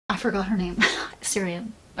I forgot her name.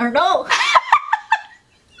 Syrian. Or no!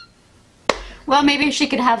 Well, maybe she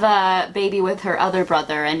could have a baby with her other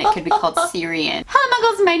brother and it could be called Syrian.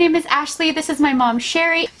 Hello Muggles, my name is Ashley. This is my mom,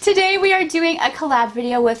 Sherry. Today we are doing a collab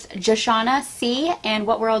video with Jashana C, and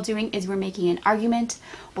what we're all doing is we're making an argument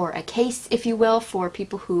or a case, if you will, for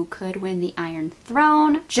people who could win the Iron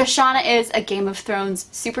Throne. Jashana is a Game of Thrones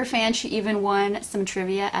super fan. She even won some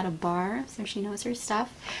trivia at a bar, so she knows her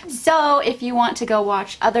stuff. So if you want to go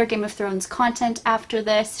watch other Game of Thrones content after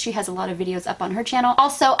this, she has a lot of videos up on her channel.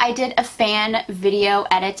 Also, I did a fan video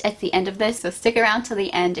edit at the end of this, so stick around till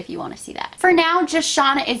the end if you want to see that. For now,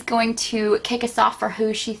 Jashana is going to kick us off for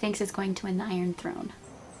who she thinks is going to win the Iron Throne.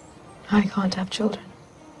 I can't have children.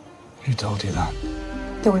 Who told you that?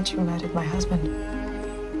 The witch who murdered my husband.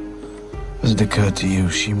 Has it occurred to you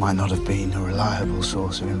she might not have been a reliable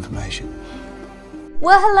source of information?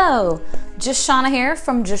 Well, hello! Jashana here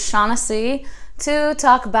from Jashana C to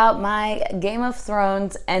talk about my Game of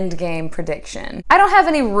Thrones endgame prediction. I don't have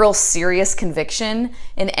any real serious conviction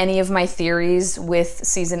in any of my theories with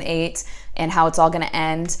Season 8 and how it's all gonna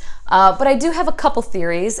end, but I do have a couple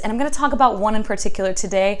theories, and I'm gonna talk about one in particular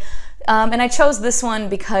today, and I chose this one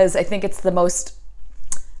because I think it's the most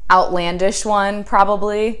outlandish one,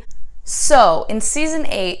 probably. So, in Season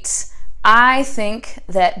 8, I think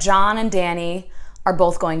that Jon and Dany are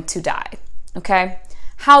both going to die, okay?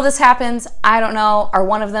 How this happens, I don't know. Are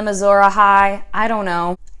one of them Azor Ahai? I don't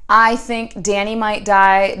know. I think Dany might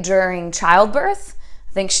die during childbirth.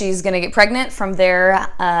 I think she's gonna get pregnant from their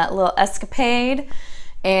little escapade,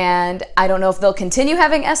 and I don't know if they'll continue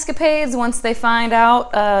having escapades once they find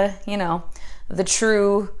out, you know, the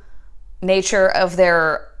true nature of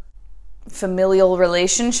their familial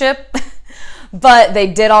relationship. But they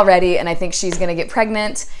did already, and I think she's gonna get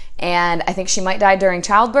pregnant, and I think she might die during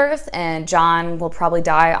childbirth, and Jon will probably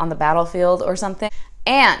die on the battlefield or something.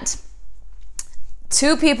 And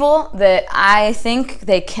two people that I think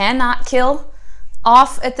they cannot kill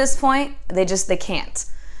off at this point, they can't.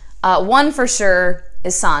 One for sure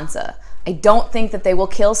is Sansa. I don't think that they will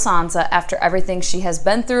kill Sansa after everything she has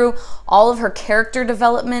been through, all of her character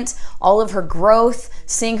development, all of her growth,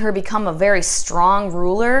 seeing her become a very strong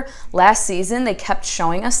ruler. Last season, they kept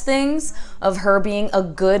showing us things of her being a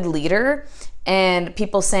good leader and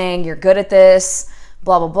people saying, you're good at this,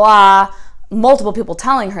 blah, blah, blah. Multiple people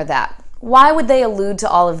telling her that. Why would they allude to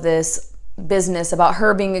all of this business about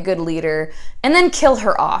her being a good leader and then kill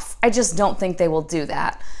her off? I just don't think they will do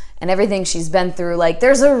that. And everything she's been through, like,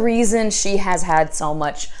 there's a reason she has had so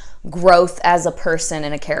much growth as a person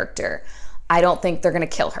and a character. I don't think they're gonna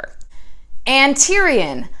kill her. And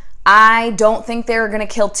Tyrion, I don't think they're gonna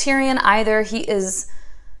kill Tyrion either. He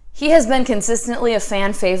has been consistently a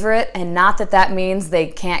fan favorite, and not that that means they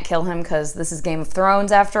can't kill him, because this is Game of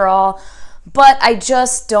Thrones after all, but I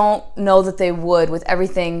just don't know that they would with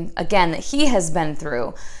everything, again, that he has been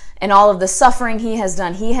through. And all of the suffering he has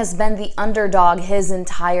done. He has been the underdog his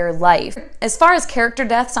entire life. As far as character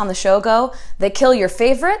deaths on the show go, they kill your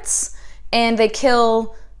favorites and they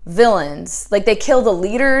kill villains. Like, they kill the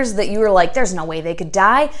leaders that you were like, there's no way they could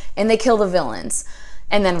die, and they kill the villains.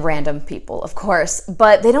 And then random people, of course.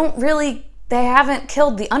 But they haven't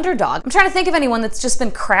killed the underdog. I'm trying to think of anyone that's just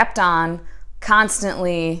been crapped on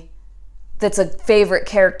constantly that's a favorite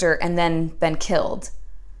character and then been killed.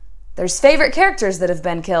 There's favorite characters that have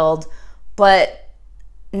been killed, but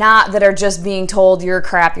not that are just being told you're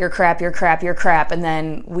crap, you're crap, you're crap, you're crap, and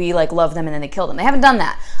then we like love them and then they kill them. They haven't done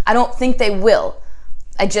that. I don't think they will.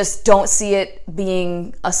 I just don't see it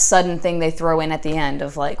being a sudden thing they throw in at the end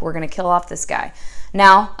of like, we're gonna kill off this guy.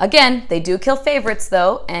 Now, again, they do kill favorites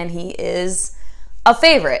though, and he is a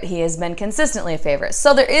favorite. He has been consistently a favorite.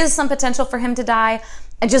 So there is some potential for him to die.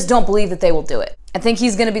 I just don't believe that they will do it. I think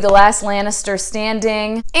he's gonna be the last Lannister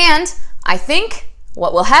standing. And I think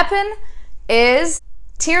what will happen is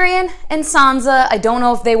Tyrion and Sansa, I don't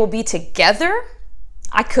know if they will be together.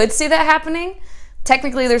 I could see that happening.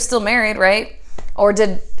 Technically, they're still married, right? Or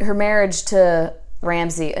did her marriage to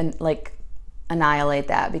Ramsay and like annihilate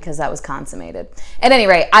that because that was consummated? At any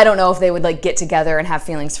rate, I don't know if they would like get together and have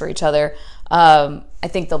feelings for each other. I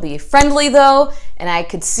think they'll be friendly though, and I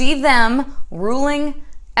could see them ruling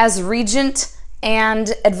as regent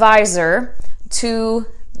and advisor to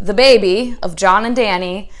the baby of Jon and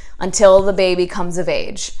Dany until the baby comes of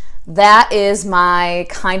age. That is my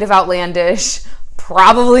kind of outlandish,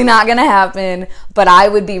 probably not gonna happen, but I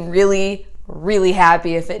would be really, really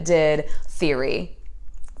happy if it did, theory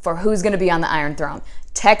for who's gonna be on the Iron Throne.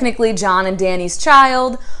 Technically Jon and Dany's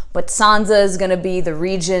child, but Sansa is gonna be the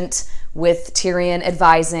regent with Tyrion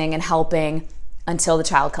advising and helping until the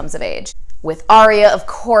child comes of age. With Arya, of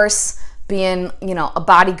course, being, you know, a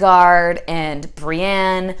bodyguard, and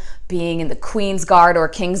Brienne being in the Queen's Guard or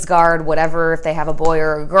King's Guard, whatever, if they have a boy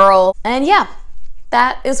or a girl. And yeah,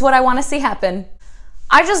 that is what I want to see happen.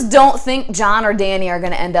 I just don't think Jon or Dany are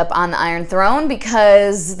going to end up on the Iron Throne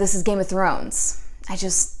because this is Game of Thrones.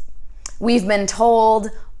 We've been told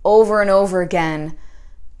over and over again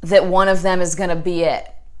that one of them is going to be it.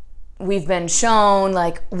 We've been shown,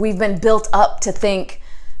 like, we've been built up to think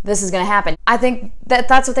this is going to happen. I think that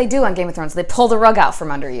that's what they do on Game of Thrones. They pull the rug out from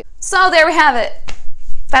under you. So there we have it.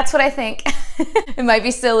 That's what I think. It might be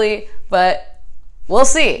silly, but we'll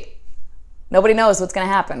see. Nobody knows what's going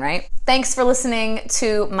to happen, right? Thanks for listening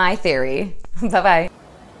to my theory. Bye-bye.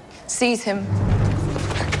 Seize him.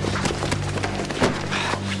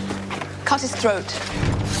 Cut his throat.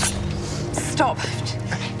 Stop.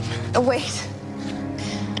 Wait.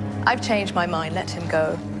 I've changed my mind. Let him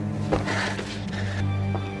go.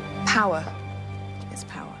 Power is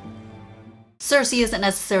power. Cersei isn't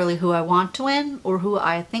necessarily who I want to win or who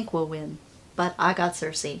I think will win, but I got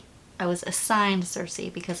Cersei. I was assigned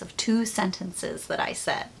Cersei because of 2 sentences that I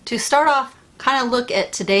said. To start off, kind of look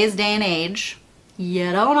at today's day and age.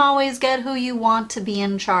 You don't always get who you want to be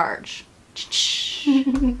in charge.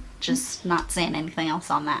 Just not saying anything else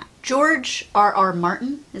on that. George R.R.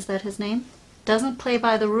 Martin, is that his name? Doesn't play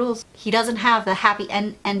by the rules. He doesn't have the happy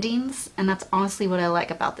endings, and that's honestly what I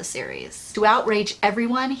like about the series. To outrage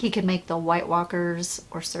everyone, he can make the White Walkers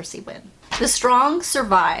or Cersei win. The strong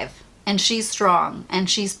survive, and she's strong, and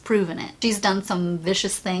she's proven it. She's done some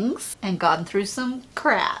vicious things and gone through some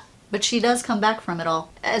crap, but she does come back from it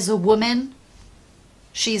all. As a woman,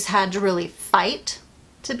 she's had to really fight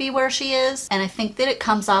to be where she is, and I think that it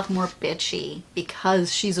comes off more bitchy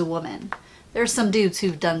because she's a woman. There's some dudes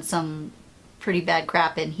who've done some pretty bad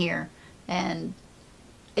crap in here, and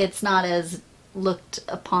it's not as looked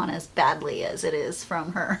upon as badly as it is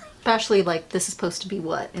from her. Especially, like, this is supposed to be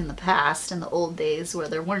what, in the past, in the old days, where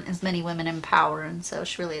there weren't as many women in power, and so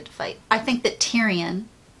she really had to fight. I think that Tyrion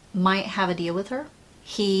might have a deal with her.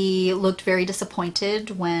 He looked very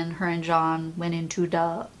disappointed when her and Jon went into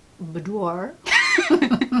the boudoir.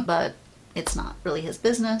 But it's not really his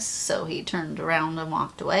business, so he turned around and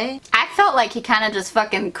walked away. I felt like he kind of just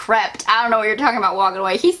fucking crept. I don't know what you're talking about walking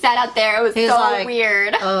away. He sat out there. It was so like,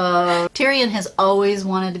 weird. Tyrion has always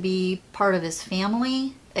wanted to be part of his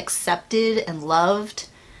family, accepted and loved,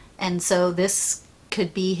 and so this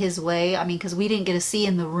could be his way. I mean, because we didn't get to see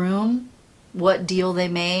in the room what deal they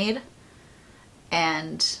made,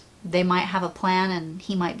 and they might have a plan, and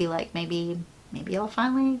he might be like, maybe I'll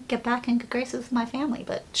finally get back in good graces with my family,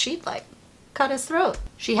 but she'd like cut his throat.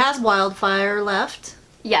 She has Wildfire left.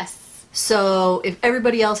 Yes. So if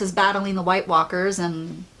everybody else is battling the White Walkers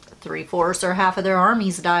and 3/4 or half of their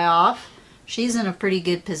armies die off, she's in a pretty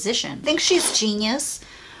good position. I think she's genius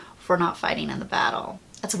for not fighting in the battle.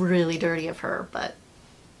 That's really dirty of her, but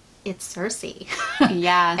it's Cersei.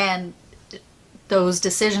 Yeah. And those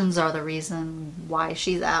decisions are the reason why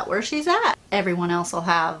she's at where she's at. Everyone else will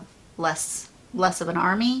have less of an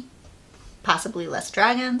army, possibly less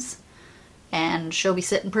dragons, and she'll be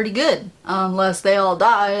sitting pretty good unless they all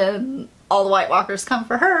die and all the White Walkers come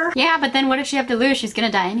for her. Yeah, but then what does she have to lose? She's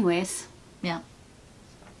gonna die anyways. Yeah.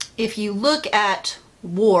 If you look at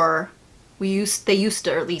war, they used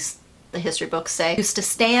to, or at least the history books say, used to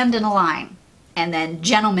stand in a line, and then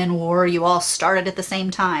gentlemen war, you all started at the same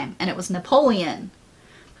time, and it was Napoleon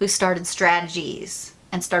who started strategies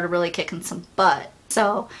and started really kicking some butt.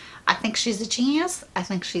 So I think she's a genius. I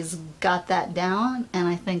think she's got that down, and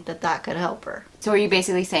I think that that could help her. So are you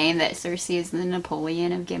basically saying that Cersei is the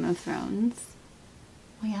Napoleon of Game of Thrones?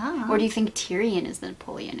 Well, yeah. Or do you think Tyrion is the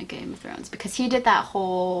Napoleon of Game of Thrones? Because he did that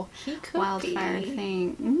whole He could wildfire be.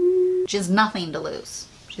 thing. She has nothing to lose.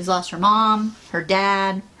 She's lost her mom, her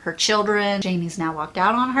dad, her children. Jaime's now walked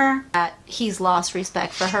out on her. He's lost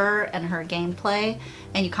respect for her and her gameplay.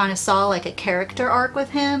 And you kind of saw like a character arc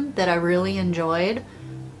with him that I really enjoyed.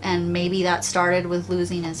 And maybe that started with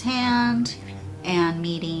losing his hand and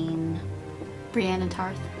meeting Brienne and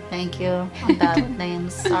Tarth. Thank you. I'm bad with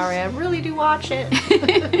names. Sorry, I really do watch it.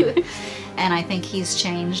 And I think he's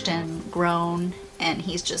changed and grown, and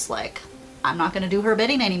he's just like, I'm not going to do her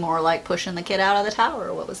bidding anymore, like pushing the kid out of the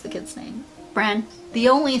tower. What was the kid's name? Bran. The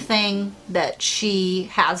only thing that she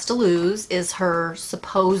has to lose is her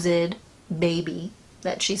supposed baby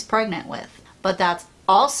that she's pregnant with. But that's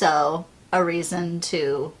also a reason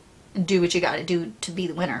to do what you got to do to be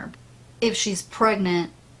the winner. If she's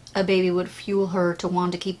pregnant, a baby would fuel her to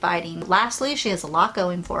want to keep fighting. Lastly, she has a lot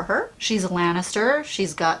going for her. She's a Lannister.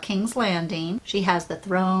 She's got King's Landing. She has the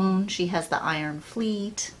throne. She has the Iron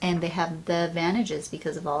Fleet. And they have the advantages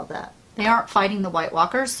because of all of that. They aren't fighting the White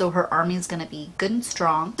Walkers, so her army is going to be good and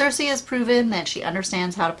strong. Cersei has proven that she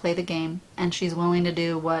understands how to play the game, and she's willing to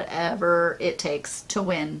do whatever it takes to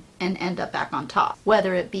win and end up back on top.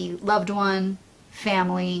 Whether it be loved one,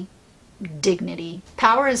 family, dignity.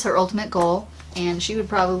 Power is her ultimate goal, and she would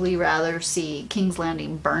probably rather see King's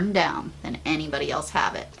Landing burned down than anybody else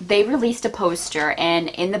have it. They released a poster, and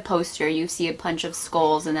in the poster you see a bunch of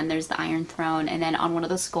skulls, and then there's the Iron Throne, and then on one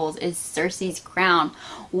of the skulls is Cersei's crown.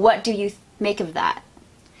 What do you make of that?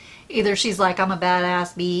 Either she's like, I'm a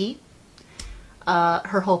badass bee,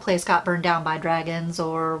 her whole place got burned down by dragons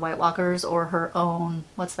or White Walkers, or her own,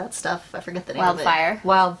 what's that stuff? I forget the name of it. Wildfire.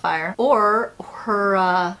 Wildfire. Or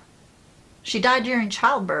her, she died during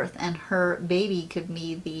childbirth, and her baby could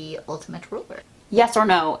be the ultimate ruler. Yes or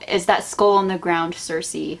no? Is that skull on the ground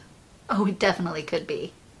Cersei? Oh, it definitely could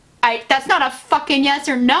be. That's not a fucking yes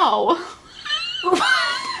or no.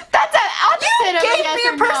 That's an opposite of a yes You gave me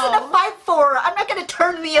or a person no. to fight for. I'm not going to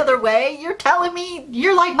turn the other way. You're telling me,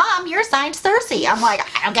 you're like, Mom, you're assigned Cersei. I'm like,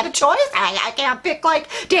 I don't get a choice. I can't pick like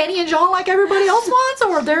Danny and John like everybody else wants,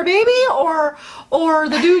 or their baby, or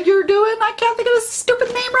the dude you're doing. I can't think of his stupid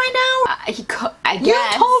name right now. I You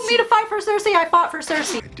guess. told me to fight for Cersei. I fought for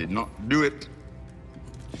Cersei. I did not do it.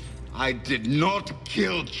 I did not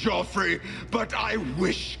kill Joffrey, but I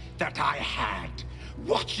wish that I had.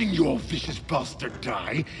 Watching your vicious bastard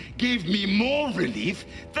die gave me more relief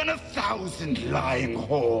than 1,000 lying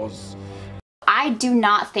whores. I do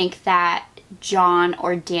not think that Jon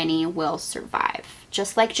or Dany will survive.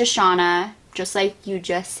 Just like Jashana, just like you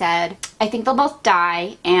just said, I think they'll both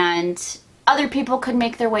die, and other people could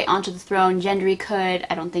make their way onto the throne. Gendry could.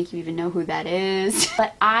 I don't think you even know who that is.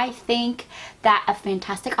 But I think that a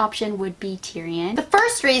fantastic option would be Tyrion. The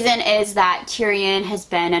first reason is that Tyrion has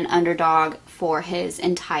been an underdog for his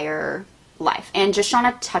entire life. And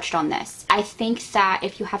Jashana touched on this. I think that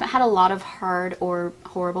if you haven't had a lot of hard or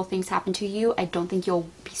horrible things happen to you, I don't think you'll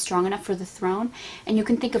be strong enough for the throne. And you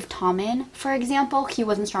can think of Tommen, for example. He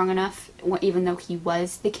wasn't strong enough, even though he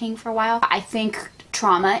was the king for a while. I think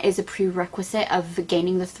trauma is a prerequisite of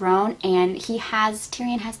gaining the throne, and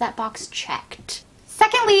Tyrion has that box checked.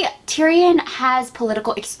 Secondly, Tyrion has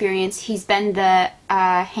political experience. He's been the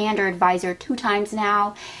hand or advisor 2 times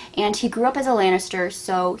now, and he grew up as a Lannister,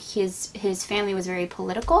 so his family was very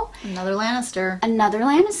political. Another Lannister. Another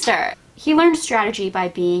Lannister. He learned strategy by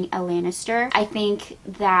being a Lannister. I think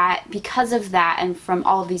that because of that, and from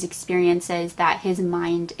all of these experiences, that his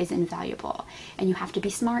mind is invaluable. And you have to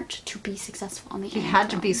be smart to be successful on the He had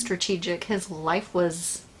to be strategic. His life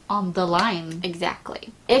was on the line. Exactly.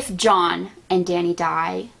 If Jon and Dany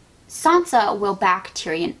die, Sansa will back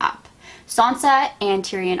Tyrion up. Sansa and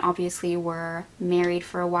Tyrion obviously were married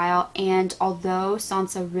for a while, and although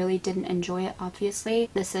Sansa really didn't enjoy it, obviously,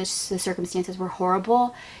 the circumstances were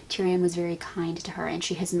horrible, Tyrion was very kind to her, and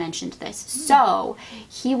she has mentioned this. So,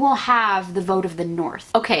 he will have the vote of the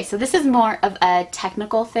North. Okay, so this is more of a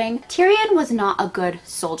technical thing. Tyrion was not a good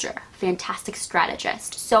soldier. Fantastic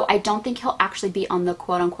strategist. So I don't think he'll actually be on the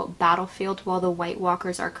quote-unquote battlefield while the White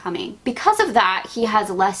Walkers are coming. Because of that, he has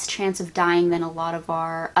less chance of dying than a lot of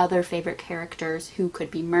our other favorite characters who could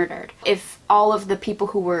be murdered. If all of the people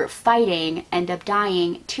who were fighting end up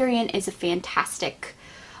dying, Tyrion is a fantastic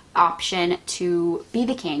option to be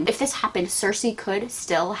the king. If this happened, Cersei could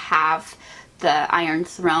still have the Iron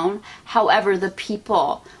Throne. However, the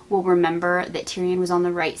people will remember that Tyrion was on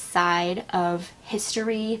the right side of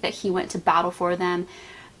history, that he went to battle for them.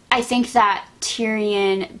 I think that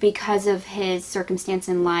Tyrion, because of his circumstance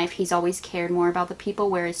in life, he's always cared more about the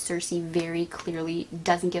people, whereas Cersei very clearly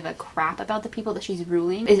doesn't give a crap about the people that she's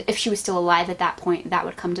ruling. If she was still alive at that point, that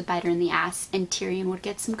would come to bite her in the ass, and Tyrion would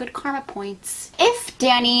get some good karma points. If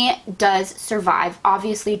Dany does survive,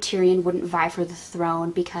 obviously Tyrion wouldn't vie for the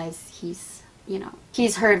throne because he's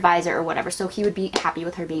her advisor or whatever, so he would be happy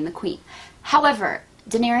with her being the queen. However,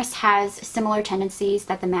 Daenerys has similar tendencies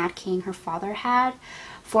that the Mad King, her father, had.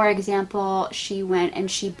 For example, she went and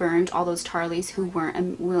she burned all those Tarleys who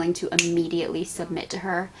weren't willing to immediately submit to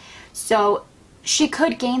her. So she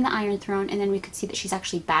could gain the Iron Throne, and then we could see that she's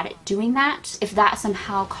actually bad at doing that. If that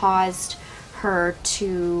somehow caused her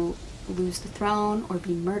to lose the throne or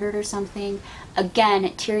be murdered or something, again,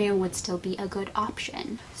 Tyrion would still be a good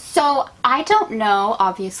option. So I don't know,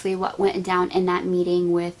 obviously, what went down in that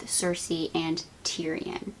meeting with Cersei and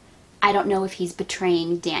Tyrion. I don't know if he's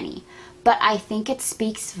betraying Dany, but I think it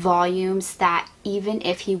speaks volumes that even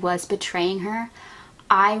if he was betraying her,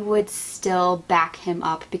 I would still back him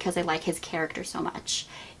up because I like his character so much.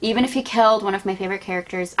 Even if he killed one of my favorite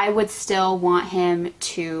characters, I would still want him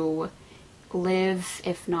to live,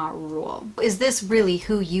 if not rule. Is this really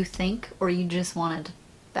who you think, or you just wanted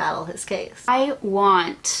battle his case. I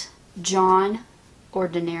want Jon or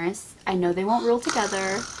Daenerys. I know they won't rule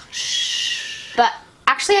together. But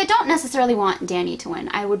actually, I don't necessarily want Dany to win.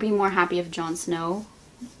 I would be more happy if Jon Snow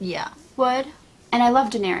would. And I love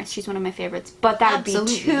Daenerys. She's one of my favorites. But that would be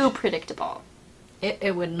too predictable.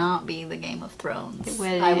 It would not be the Game of Thrones. It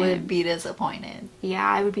wouldn't. I would be disappointed. Yeah,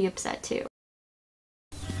 I would be upset too.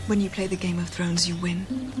 When you play the Game of Thrones, you win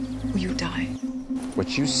or you die.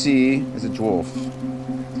 What you see is a dwarf.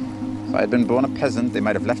 If I had been born a peasant, they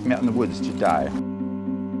might have left me out in the woods to die.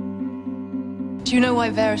 Do you know why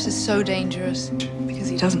Varys is so dangerous? Because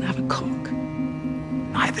he doesn't have a cock.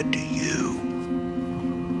 Neither do you.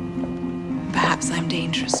 Perhaps I'm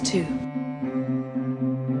dangerous too.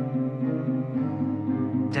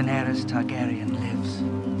 Daenerys Targaryen lives.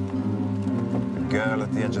 The girl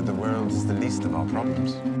at the edge of the world is the least of our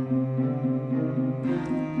problems.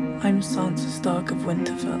 I'm Sansa Stark of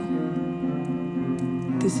Winterfell.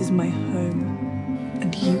 This is my home,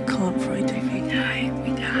 and you can't frighten me. If we die,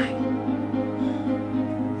 we die.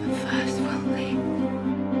 But first we'll leave.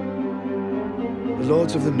 The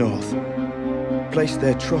Lords of the North place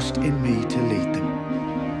their trust in me to lead them.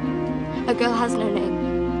 A girl has no name.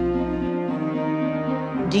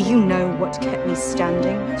 Do you know what kept me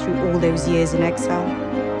standing through all those years in exile?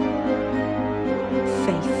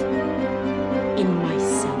 Faith in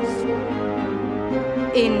myself.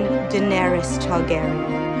 In Daenerys Targaryen.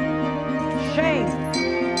 Shame!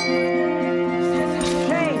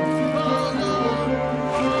 Shame!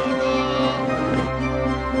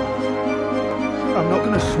 I'm not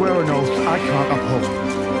going to swear an oath I can't uphold.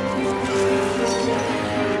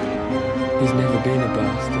 He's never been a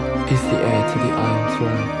bastard. He's the heir to the Iron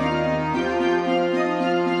Throne.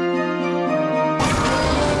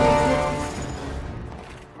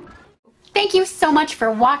 Thank you so much for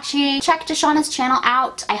watching. Check Jashana's channel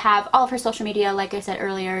out. I have all of her social media, like I said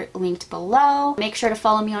earlier, linked below. Make sure to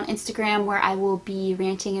follow me on Instagram, where I will be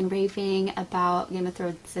ranting and raving about Game of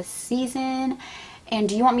Thrones this season. And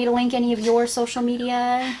do you want me to link any of your social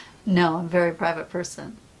media? No, I'm a very private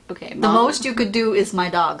person. Okay, Mom. The most you could do is my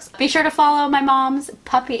dogs. Be sure to follow my mom's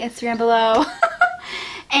puppy Instagram below.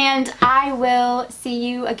 And I will see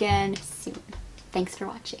you again soon. Thanks for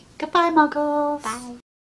watching. Goodbye, Muggles. Bye.